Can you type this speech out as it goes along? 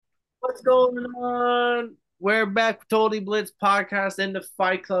What's going on? We're back with Totally Blitz podcast and the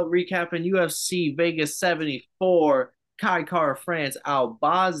Fight Club recapping UFC Vegas 74, Kai Car France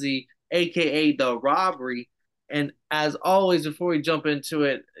Albazi, aka The Robbery. And as always, before we jump into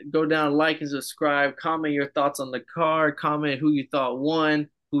it, go down, like and subscribe, comment your thoughts on the card, comment who you thought won,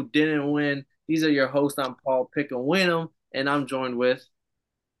 who didn't win. These are your hosts. I'm Paul Pick and Win 'em, and I'm joined with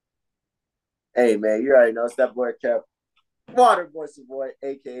Hey man, you already know it's that boy Kev, Water Boy,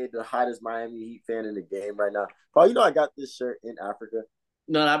 aka the hottest Miami Heat fan in the game right now. Paul, you know I got this shirt in Africa.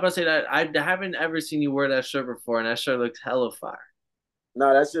 no, I'm about to say that I haven't ever seen you wear that shirt before, and that shirt looks hella fire.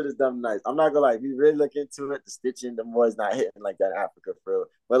 No, that shit is dumb nice. I'm not gonna lie, if you really look into it, the stitching, the boys not hitting like that in Africa for real.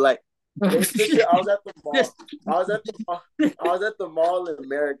 But like this shit, I was at the mall. I was at the mall. I was at the mall in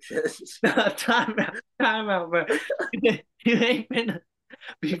America. No, time out, bro. You ain't been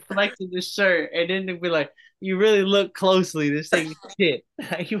be flexing this shirt and then to be like, you really look closely. This ain't shit.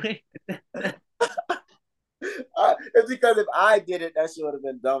 You ain't. It's because if I did it, that shit would have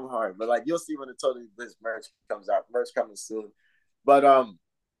been dumb hard. But like you'll see when the Totally Blitz merch comes out. Merch coming soon. But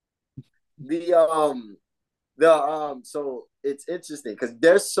the so it's interesting because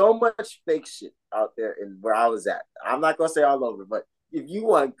there's so much fake shit out there in where I was at. I'm not gonna say all over, but if you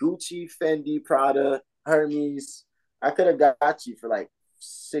want Gucci, Fendi, Prada, Hermes, I could have got you for like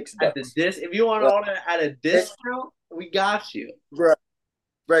six At the bucks. if you want But, all that at a discount, we got you. bro,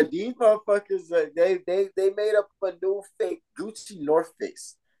 these motherfuckers they made up a new fake Gucci North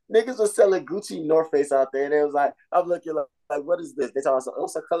Face. Niggas was selling Gucci North Face out there, and it was like, I'm looking like what is this? They talking about, oh,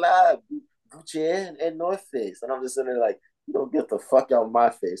 it's a collab, Gucci and North Face, and I'm just sitting there like, you don't get the fuck out of my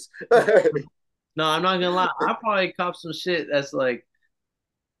face. No, I'm not gonna lie. I probably cop some shit that's like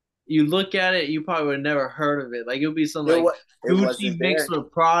you look at it, you probably would have never heard of it. Like it'll be some it like was it Gucci wasn't mixed there.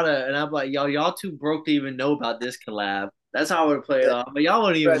 with Prada, and I'm like, y'all too broke to even know about this collab. That's how I would play it off. But y'all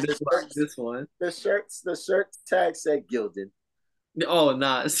wouldn't even But know about this one. the shirt tag said Gildan. Oh,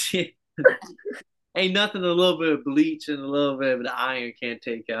 nah. See, ain't nothing a little bit of bleach and a little bit of the iron can't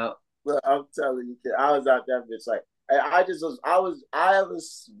take out. But I'm telling you, kid, I was out that bitch like I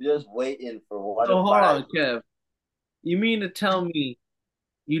was just waiting for one So of hold my on, Kev. You mean to tell me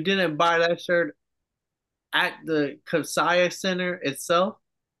you didn't buy that shirt at the Kasaya Center itself?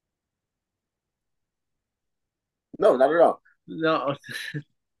 no, not at all. No,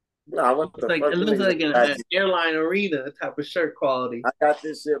 No, what it's the like it fuck them looks niggas like an airline arena type of shirt quality. I got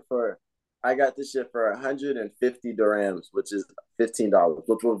this shit for I got this shit for 150 dirhams, which is $15,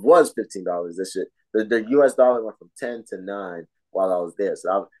 which was $15. This shit, the US dollar went from 10 to 9 while I was there.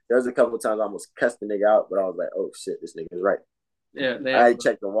 So there was a couple of times I almost cussed the nigga out, but I was like, oh shit, this nigga's right. Yeah, I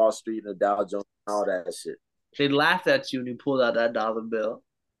checked the Wall Street and the Dow Jones, all that shit. they laughed at you when you pulled out that dollar bill.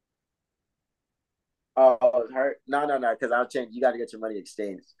 Oh, it hurt? No, because I'll change. You got to get your money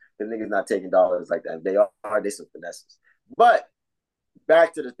exchanged. The niggas not taking dollars like that. They some finesses. But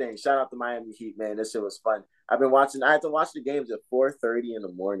back to the thing. Shout out to Miami Heat, man. This shit was fun. I've been watching. I had to watch the games at 4:30 in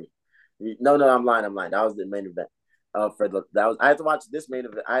the morning. No, I'm lying. That was the main event. For the that was I had to watch this main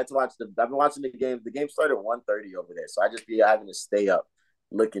event. I had to watch the. I've been watching the game. The game started at 1:30 over there, so I just be having to stay up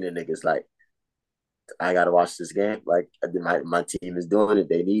looking at niggas like I gotta watch this game. Like my team is doing it.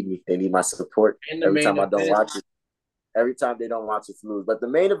 They need me. They need my support. And the Every main time I don't event, watch it, every time they don't watch it, lose. But the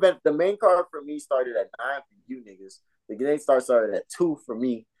main event, the main card for me started at 9 for you niggas. The game started at 2 for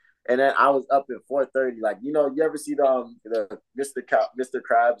me. And then I was up at 4:30. Like, you ever see the Mr.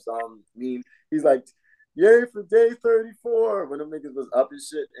 Krabs meme? He's like, yay for day 34 when them niggas was up and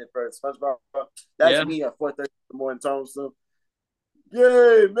shit and for SpongeBob. That's yeah. me at 4:30 in the morning telling them,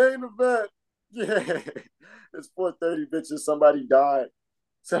 yay, main event. Yeah. It's 4:30, bitches. Somebody died.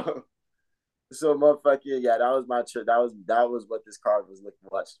 So motherfucker, yeah, that was my trip. That was what this card was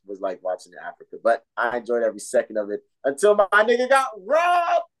like watching in Africa. But I enjoyed every second of it until my nigga got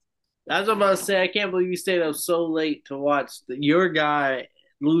robbed. That's what I'm about to say. I can't believe you stayed up so late to watch your guy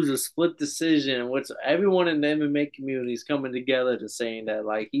lose a split decision, which everyone in the MMA community is coming together to saying that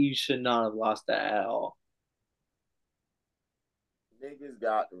like he should not have lost that at all. Niggas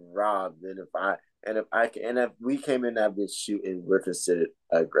got robbed, and if we came in that bitch shooting, we're considered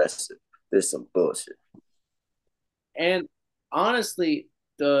aggressive. There's some bullshit. And honestly,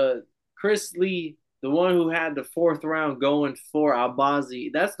 the Chris Lee, the one who had the fourth round going for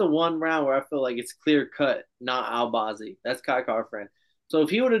Albazi, that's the one round where I feel like it's clear cut, not Albazi. That's Kai Car France. So if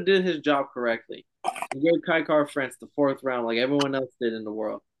he would have did his job correctly, and gave Kai Car France the fourth round like everyone else did in the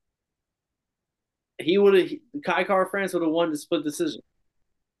world, he would have Kai Car France would have won the split decision.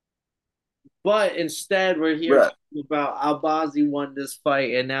 But instead, we're here Bruh, talking about Albazi won this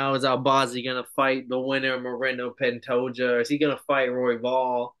fight, and now is Albazi gonna fight the winner, Moreno Pantoja, or is he gonna fight Roy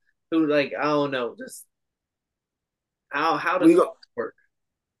Val? who like I don't know, just how does We it go work?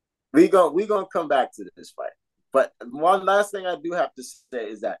 we gonna come back to this fight. But one last thing I do have to say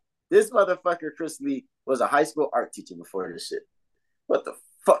is that this motherfucker Chris Lee was a high school art teacher before this shit. What the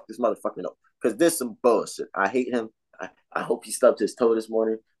fuck this motherfucker know? Because this some bullshit. I hate him. I hope he stubbed his toe this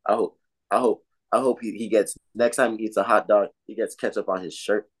morning. I hope I hope I hope he gets next time he eats a hot dog, he gets ketchup on his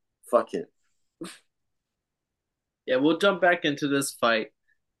shirt. Fuck him. Yeah, we'll jump back into this fight.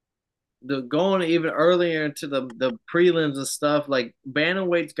 The going even earlier into the prelims and stuff, like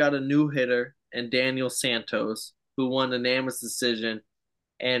Bantamweight's got a new hitter and Daniel Santos, who won the unanimous decision.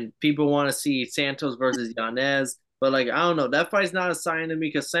 And people want to see Santos versus Yanez. But like I don't know, that fight's not a sign to me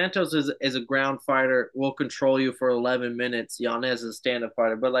because Santos is a ground fighter, will control you for 11 minutes. Yanez is a stand-up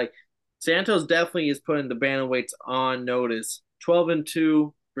fighter, but like Santos definitely is putting the bantamweights on notice.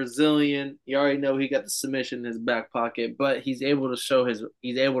 12-2 Brazilian. You already know he got the submission in his back pocket, but he's able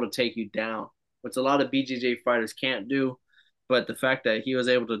to take you down, which a lot of BJJ fighters can't do. But the fact that he was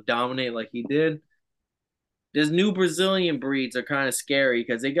able to dominate like he did, this new Brazilian breeds are kind of scary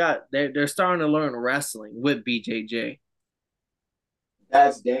because they're starting to learn wrestling with BJJ.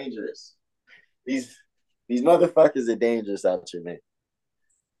 That's dangerous. These these motherfuckers are dangerous out here, man.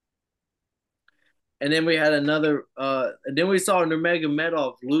 And then we had another. And then we saw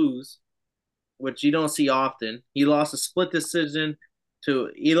Nurmagomedov lose, which you don't see often. He lost a split decision to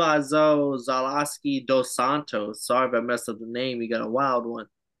Elazo Zalaski dos Santos. Sorry if I messed up the name. He got a wild one,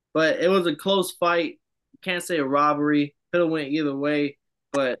 but it was a close fight. Can't say a robbery. Could have went either way,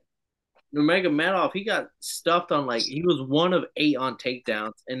 but Nurmagomedov, he got stuffed on like he was 1 of 8 on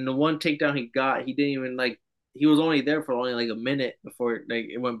takedowns, and the one takedown he got, he didn't even like. He was only there for only like a minute before like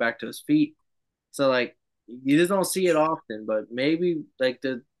it went back to his feet. So like you just don't see it often, but maybe like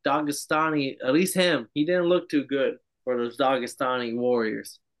the Dagestani, at least him, he didn't look too good for those Dagestani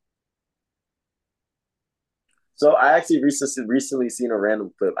warriors. So I actually recently seen a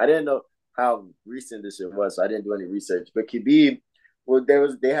random clip. I didn't know how recent this shit was, so I didn't do any research. But Khabib, well,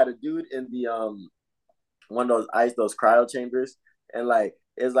 they had a dude in the one of those cryo chambers, and like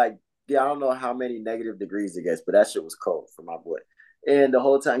it's like yeah, I don't know how many negative degrees it gets, but that shit was cold for my boy. And the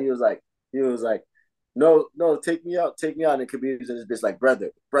whole time he was like, no, no, take me out. And Khabib's in this bitch like,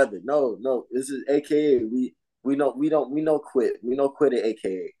 brother, no, no, this is AKA. We know quit, we know quit at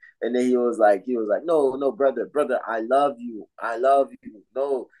AKA. And then he was like, no, no, brother, I love you,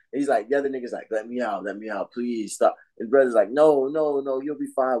 no. And he's like, the other niggas like, let me out, please stop. And brother's like, no, no, no, you'll be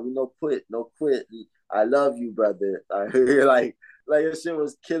fine. We no quit, no quit. And I love you, brother. Like this shit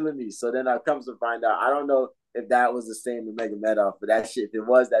was killing me. So then I comes to find out, I don't know if that was the same to Mega Medoff, but that shit, if it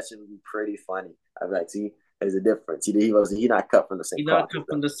was, that shit would be pretty funny. I'm like, see, there's a difference. He not cut from the same He cloth not as cut them.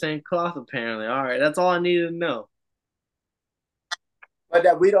 from the same cloth apparently. All right, that's all I needed to know. But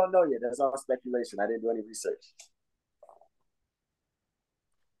that we don't know yet. That's all speculation. I didn't do any research.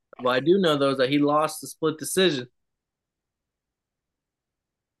 Well, I do know though is that he lost the split decision.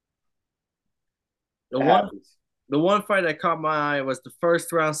 The It one happens. The one fight that caught my eye was the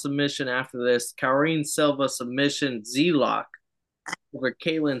first round submission after this. Karine Silva submission Z-Lock over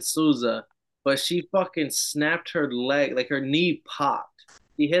Caitlin Souza, but she fucking snapped her leg, like her knee popped.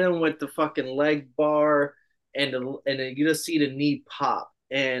 He hit him with the fucking leg bar, and you just see the knee pop.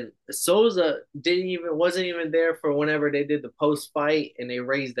 And Souza didn't even wasn't even there for whenever they did the post fight and they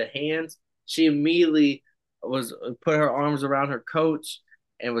raised the hands. She immediately was put her arms around her coach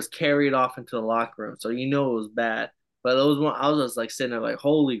and was carried off into the locker room. So you know it was bad. But those one I was just like sitting there like,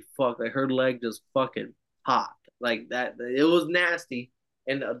 holy fuck, like her leg just fucking popped. Like that it was nasty.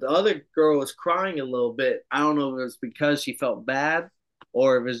 And the other girl was crying a little bit. I don't know if it was because she felt bad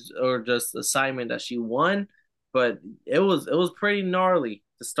or if it was or just assignment that she won, but it was pretty gnarly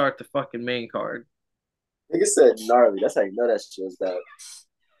to start the fucking main card. Nigga said gnarly. That's how you know that shit was bad.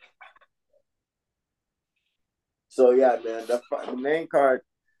 So yeah, man, the main card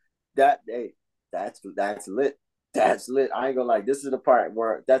that day, that's lit. That's lit. I ain't gonna like. This is the part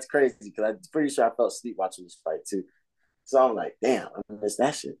where that's crazy because I'm pretty sure I fell asleep watching this fight too. So I'm like, damn, I missed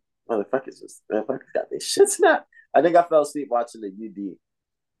that shit. Motherfuckers got their shit snapped. I think I fell asleep watching the UD.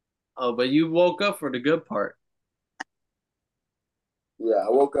 Oh, but you woke up for the good part. Yeah, I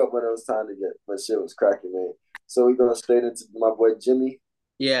woke up when it was time to get my shit was cracking, man. So we going straight into my boy Jimmy.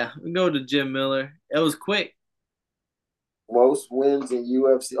 Yeah, we go to Jim Miller. It was quick. Most wins in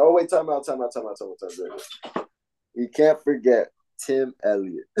UFC. Oh wait, time out. You can't forget Tim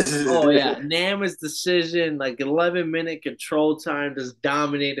Elliott. Oh yeah, Nama's decision, like 11-minute control time, just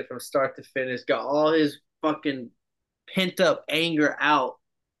dominated from start to finish. Got all his fucking pent up anger out.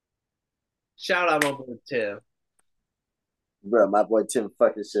 Shout out my boy Tim. Bro, my boy Tim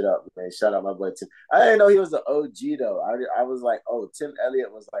fucking shit up, man. Shout out my boy Tim. I didn't know he was the OG though. I was like, oh, Tim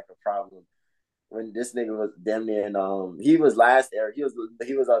Elliott was like a problem when this nigga was damn near, and he was last era. He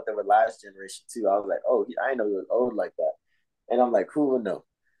was out there with last generation too. I was like, oh, I didn't know he was old like that. And I'm like, who would know?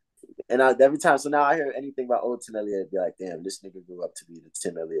 And every time, so now I hear anything about old Tim Elliott, I'd be like, damn, this nigga grew up to be the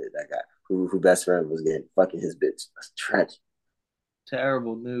Tim Elliott that guy who best friend was getting fucking his bitch. That's tragic.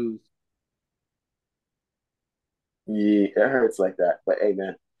 Terrible news. Yeah, it hurts like that. But hey,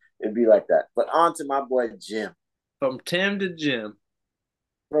 man, it'd be like that. But on to my boy Jim. From Tim to Jim.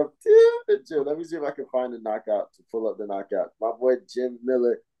 From Tim to Jim. Let me see if I can find the knockout to pull up the knockout. My boy Jim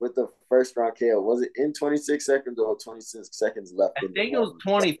Miller with the first round KO. Was it in 26 seconds or 26 seconds left I in the think it was round?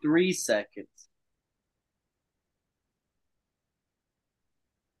 23 seconds.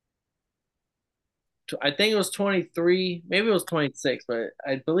 I think it was 23, maybe it was 26, but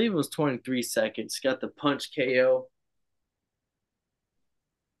I believe it was 23 seconds. Got the punch KO.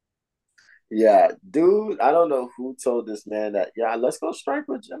 Yeah, dude, I don't know who told this man that, yeah, let's go strike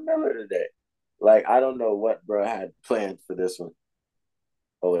with Jim Miller today. Like, I don't know what bro had planned for this one.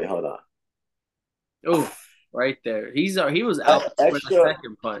 Oh, wait, hold on. Oh, right there. He was out That for the extra,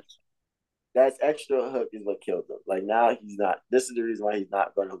 second punch. that's extra hook is what killed him. Like, now he's not, this is the reason why he's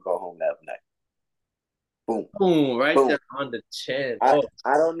not going to go home that night. Boom, Boom, right boom. there on the chin. I, Oh,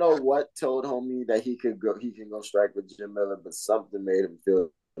 I don't know what told homie that he can go strike with Jim Miller, but something made him feel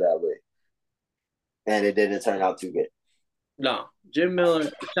that way. And it didn't turn out too good. no. Jim Miller,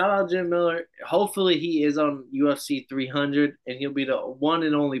 shout out Jim Miller. Hopefully he is on UFC 300 and he'll be the one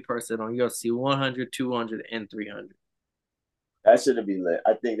and only person on UFC 100, 200, and 300. That shouldn't be lit.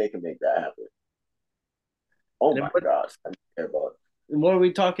 I think they can make that happen. Oh And then my gosh. I don't care about it. what are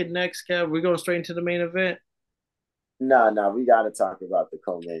we talking next, Kev? We're going straight into the main event. No, we got to talk about the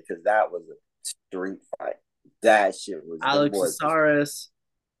co-main because that was a street fight. That shit was them Alex boys. Casares.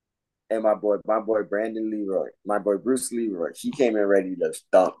 And my boy Brandon Leroy, my boy Bruce Leroy, he came in ready to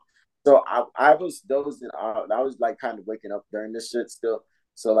stump. So I was dozing out. I was like kind of waking up during this shit still.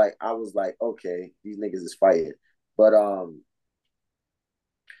 So like I was like, okay, these niggas is fighting. But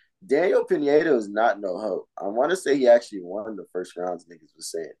Daniel Pineda is not no hope. I want to say he actually won the first rounds, niggas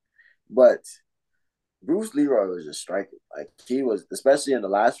was saying. But Bruce Leroy was just striking. Like he was, especially in the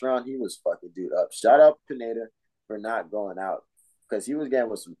last round, he was fucking dude up. Shout out Pineda for not going out because he was getting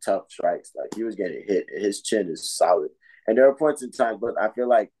with some tough strikes. Like he was getting hit. His chin is solid. And there are points in time, but I feel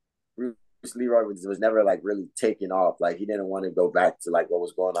like Bruce Leroy was never like really taking off. Like he didn't want to go back to like what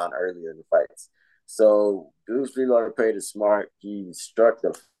was going on earlier in the fights. So Bruce Leroy played it smart. He struck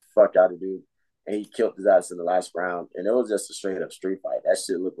the fuck out of dude, and he killed his ass in the last round. And it was just a straight up street fight. That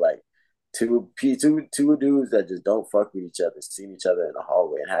shit looked like two dudes that just don't fuck with each other, seen each other in the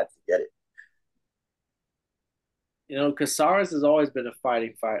hallway and had to get it. You know, Casares has always been a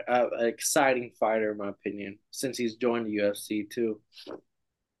an exciting fighter, in my opinion, since he's joined the UFC too.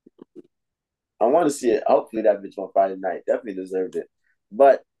 I want to see it. Hopefully that bitch on Friday night. Definitely deserved it.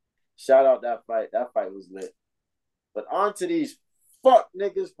 But shout out that fight. That fight was lit. But on to these fuck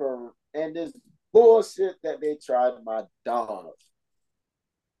niggas for and this bullshit that they tried my dog.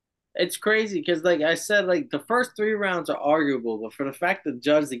 It's crazy because, like I said, like the first three rounds are arguable, but for the fact the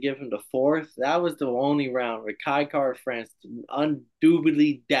judge to give him the fourth, that was the only round where Kai Kara France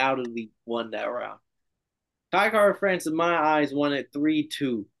undoubtedly, doubtedly won that round. Kai Kara France, in my eyes, won it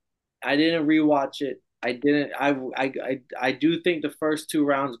 3-2. I didn't rewatch it. I didn't. I do think the first two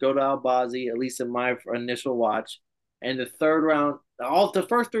rounds go to Albazi, at least in my initial watch, and the third round, all the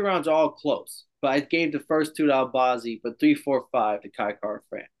first three rounds are all close. But I gave the first two to Albazi, but 3-4-5 to Kai Kara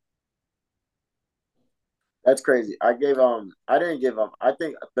France. That's crazy. I didn't give I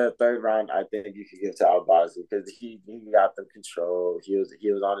think the third round I think you could give to Albazi because he got the control. He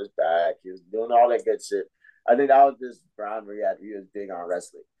was on his back. He was doing all that good shit. I think that was just round where he was big on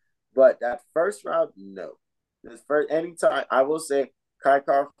wrestling. But that first round, no. This first anytime I will say Kai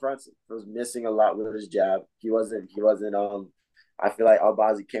Car Front was missing a lot with his jab. He wasn't I feel like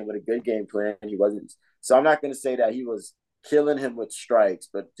Albazi came with a good game plan. He wasn't so I'm not gonna say that he was killing him with strikes,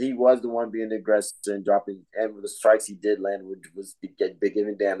 but he was the one being the aggressor and dropping. And with the strikes he did land, which was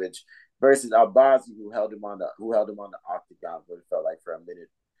giving damage, versus Albazi, who held him on the octagon, what it felt like for a minute,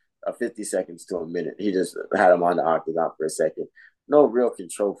 50 seconds to a minute. He just had him on the octagon for a second. No real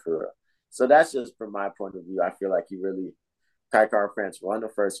control for real. So that's just from my point of view. I feel like he really Kai Car France won the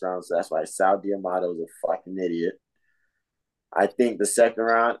first round, so that's why Sal Diamato is a fucking idiot. I think the second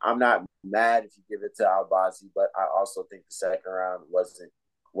round, I'm not mad if you give it to Albazi, but I also think the second round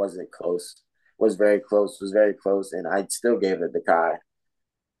wasn't close. Was very close, and I still gave it to Kai.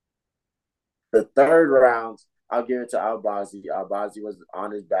 The third round, I'll give it to Albazi. Albazi was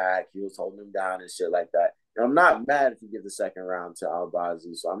on his back. He was holding him down and shit like that. And I'm not mad if you give the second round to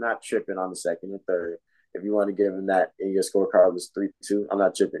Albazi. So I'm not tripping on the second and third. If you want to give him that and your scorecard was 3-2, I'm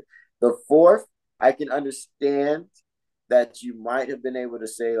not tripping. The fourth, I can understand that you might have been able to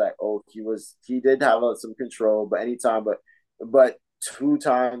say like, oh, he did have some control, but two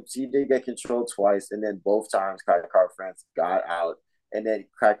times he did get control twice, and then both times Kai Car France got out, and then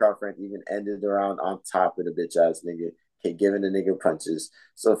Kai Car France even ended around on top of the bitch ass nigga, giving the nigga punches.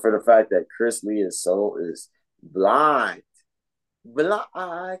 So for the fact that Chris Lee is blind,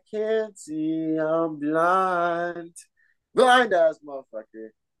 I can't see, I'm blind, blind ass motherfucker,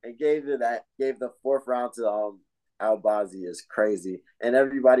 and gave the fourth round to Albazi is crazy, and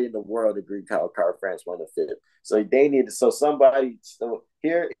everybody in the world agreed Kyle Car France won the fifth. So they need to. So somebody. So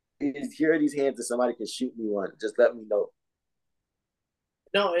here are these hands that somebody can shoot me one. Just let me know.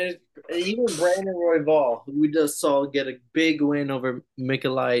 No, even Brandon Royval, who we just saw get a big win over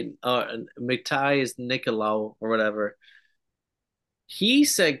Miktais Nicolau or whatever. He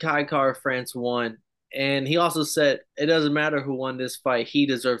said Kai Car France won, and he also said it doesn't matter who won this fight, he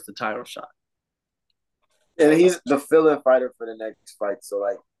deserves the title shot. And he's the fill-in fighter for the next fight. So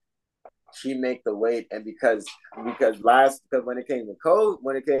like he make the weight, and because when it came to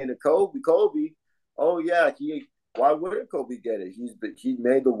Kobe, oh yeah, why wouldn't Kobe get it? He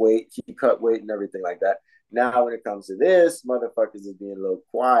made the weight, he cut weight and everything like that. Now when it comes to this, motherfuckers is being a little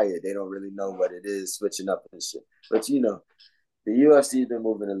quiet. They don't really know what it is, switching up and shit. But the UFC's been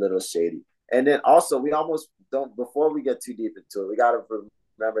moving a little shady. And then also we almost don't before we get too deep into it, we gotta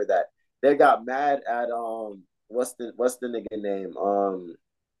remember that they got mad at what's the nigga name?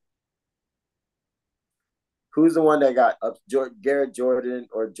 Who's the one that got up? Garrett Jordan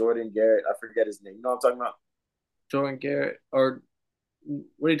or Jordan Garrett? I forget his name. You know what I'm talking about? Jordan Garrett, or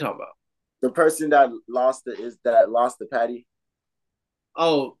what are you talking about? The person that lost the Patty.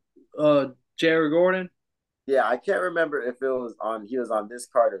 Oh, Jared Gordon. Yeah, I can't remember if he was on this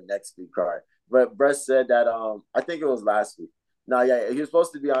card or next week card. But Brett said that I think it was last week. No, yeah, he was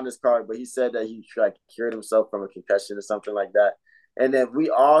supposed to be on this card, but he said that he like cured himself from a concussion or something like that. And then we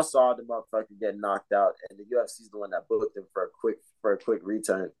all saw the motherfucker get knocked out, and the UFC's the one that booked him for a quick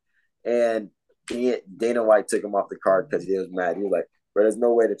return. And Dana White took him off the card because he was mad. He was like, "Bro, there's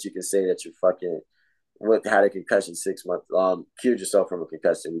no way that you can say that you fucking had a concussion 6 months. Cured yourself from a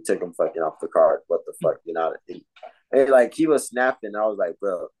concussion. We took him fucking off the card. What the fuck, And like he was snapping. I was like,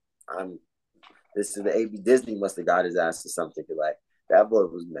 bro, this is the AB Disney must have got his ass or something. Like that boy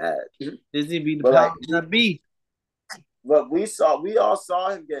was mad. Disney be the power that be. But we all saw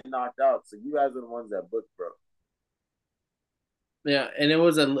him get knocked out. So you guys are the ones that booked, bro. Yeah, and it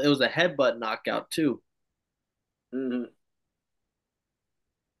was a headbutt knockout too. Mm-hmm.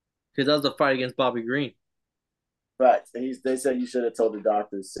 Because that was the fight against Bobby Green. Right. And they said you should have told the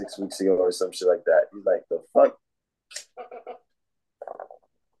doctor 6 weeks ago or some shit like that. He's like, the fuck?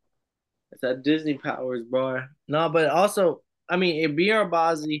 It's that Disney powers, bro. No, but also, I mean, BR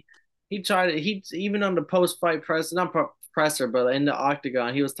Bozzy, he tried it. He even on the post fight press, not presser, but in the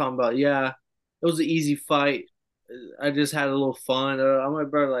octagon, he was talking about, yeah, it was an easy fight. I just had a little fun. I'm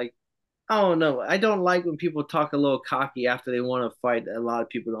like, bro, like, I don't know. I don't like when people talk a little cocky after they want to fight that a lot of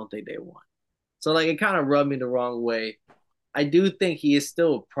people don't think they want. So like, it kind of rubbed me the wrong way. I do think he is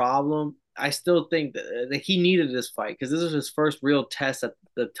still a problem. I still think that he needed this fight because this is his first real test at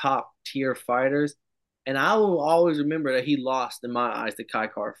the top tier fighters. And I will always remember that he lost in my eyes to Kai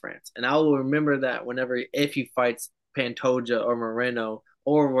Car France. And I will remember that if he fights Pantoja or Moreno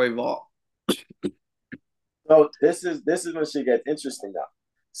or Royval. So this is when shit gets interesting now.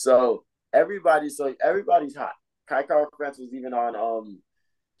 So everybody's hot. Kai Car France was even on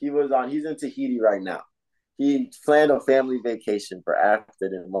he's in Tahiti right now. He planned a family vacation for after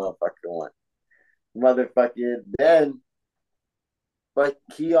the motherfucker won. Motherfucker then, but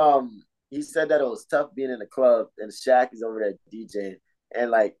he said that it was tough being in the club and Shaq is over there DJing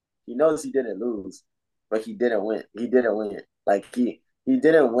and like he knows he didn't lose, but he didn't win. He didn't win. Like he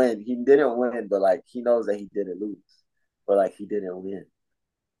didn't win. He didn't win, but like he knows that he didn't lose. But like he didn't win.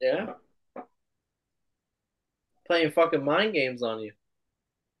 Yeah. Playing fucking mind games on you.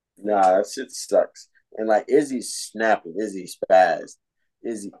 Nah, that shit sucks. And like Izzy's snapping, Izzy spazzed.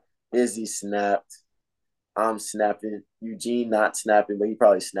 Izzy snapped. I'm snapping. Eugene not snapping, but he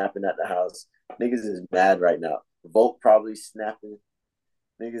probably snapping at the house. Niggas is mad right now. Volk probably snapping.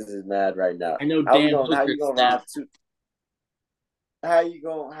 Niggas is mad right now. I know Dan how Hooker you gonna rob two? How you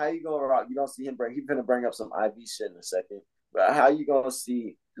gonna rob? You don't see him he's gonna bring up some IV shit in a second. But how you gonna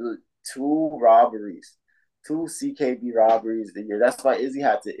see two robberies two CKB robberies a year. That's why Izzy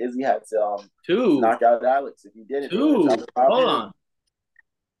had to Two. knock out Alex. If he didn't, they would have tried Two. to rob Hold him. on.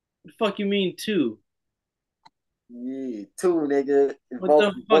 The fuck you mean two? Yeah, two nigga. What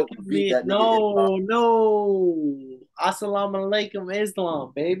the fuck Both you beat mean? that nigga Islam. No, no. Assalamu alaikum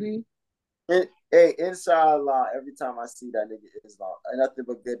Islam, baby. Hey, inshallah, every time I see that nigga Islam, nothing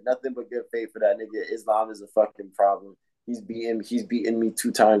but good faith for that nigga. Islam is a fucking problem. He's beaten me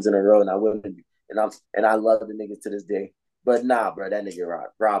 2 times in a row, and I wouldn't be. And I love the nigga to this day. But nah, bro, that nigga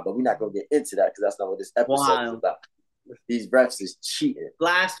Rob. But we're not gonna get into that because that's not what this episode is Wild. about. These refs is cheating.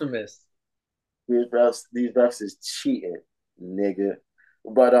 Blasphemous. These refs is cheating, nigga.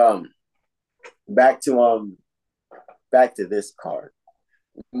 But back to back to this card.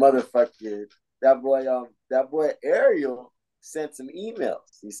 Motherfucker, that boy Ariel sent some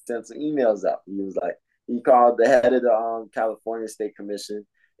emails. He sent some emails out. He was like, he called the head of the California State Commission,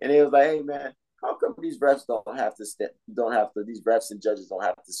 and he was like, "Hey man, how come these refs these refs and judges don't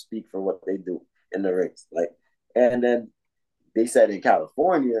have to speak for what they do in the rings?" Like, and then they said in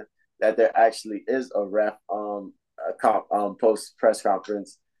California that there actually is a ref post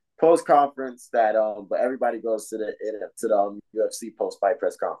conference that but everybody goes to the UFC post fight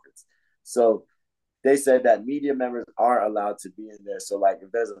press conference. So they said that media members are allowed to be in there. So like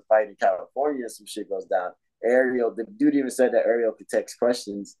if there's a fight in California and some shit goes down, the dude even said that Ariel could text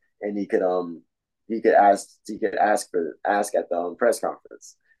questions and he could ask at the press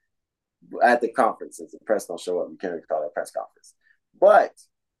conference. At the conference, since the press don't show up, you can't really call it a press conference. But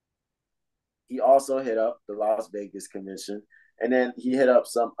he also hit up the Las Vegas Commission, and then he hit up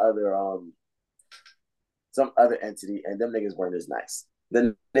some other entity, and them niggas weren't as nice.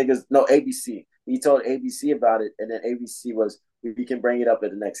 The niggas, no, ABC. He told ABC about it, and then ABC was, we can bring it up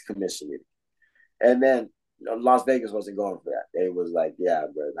at the next commission meeting. And then Las Vegas wasn't going for that. They was like, yeah,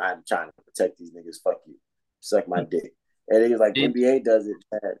 bro, I'm trying to protect these niggas. Fuck you. Suck my dick. And he was like, NBA does it,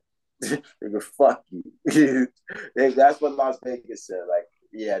 man. Nigga, fuck you. That's what Las Vegas said. Like,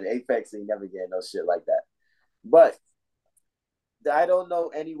 yeah, the Apex ain't never getting no shit like that. But I don't know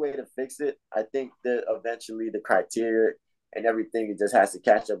any way to fix it. I think that eventually the criteria and everything, it just has to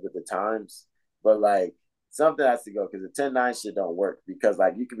catch up with the times. But like something has to go because the 10-9 shit don't work because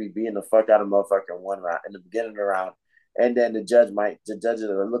like you could be beating the fuck out of motherfucker in one round in the beginning of the round, and then the judges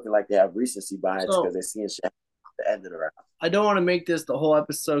are looking like they have recency bias because they're seeing shit at the end of the round. I don't want to make this the whole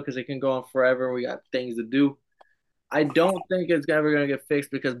episode because it can go on forever. We got things to do. I don't think it's ever gonna get fixed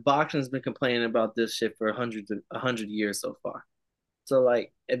because boxing's been complaining about this shit for 100 years so far. So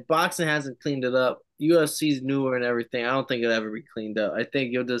like, if boxing hasn't cleaned it up, UFC's newer and everything. I don't think it'll ever be cleaned up. I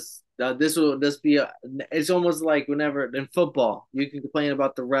think you'll just this will just be. It's almost like whenever in football, you can complain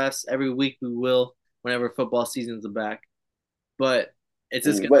about the refs every week. We will whenever football season's back, but it's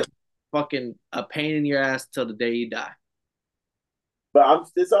just gonna But be fucking a pain in your ass till the day you die.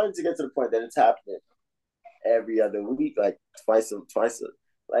 it's starting to get to the point that it's happening every other week, like twice.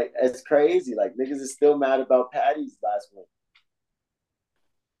 Like it's crazy. Like niggas is still mad about Patty's last week.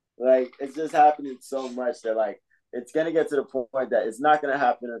 Like it's just happening so much that like it's gonna get to the point that it's not gonna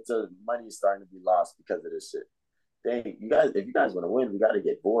happen until money is starting to be lost because of this shit. Dang, you guys, if you guys want to win, we got to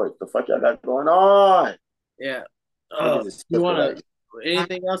get bored. The fuck y'all got going on? Yeah. Niggas is You stupid wanna right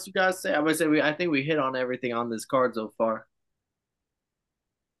anything else you guys say? I would say I think we hit on everything on this card so far.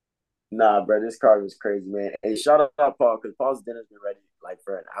 Nah, bro, this card was crazy, man. Hey, shout out Paul because Paul's dinner's been ready like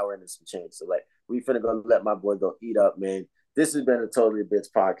for an hour and some change. So like, we finna go let my boy go eat up, man. This has been a Totally Bits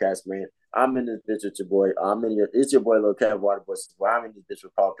podcast, man. I'm in this bitch with your boy. It's your boy Lil Kev Waterboy. I'm in this bitch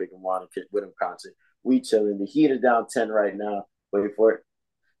with Paul Pick and Water with him concert. We chilling. The heat is down 10 right now. Wait for it.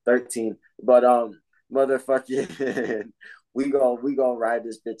 13. But motherfucking we gonna ride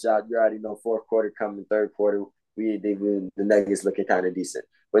this bitch out. You already know fourth quarter coming, third quarter. The Nuggets looking kind of decent.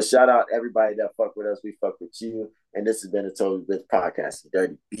 But shout out everybody that fuck with us. We fuck with you. And this has been a Totally Bits podcast.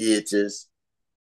 Dirty bitches.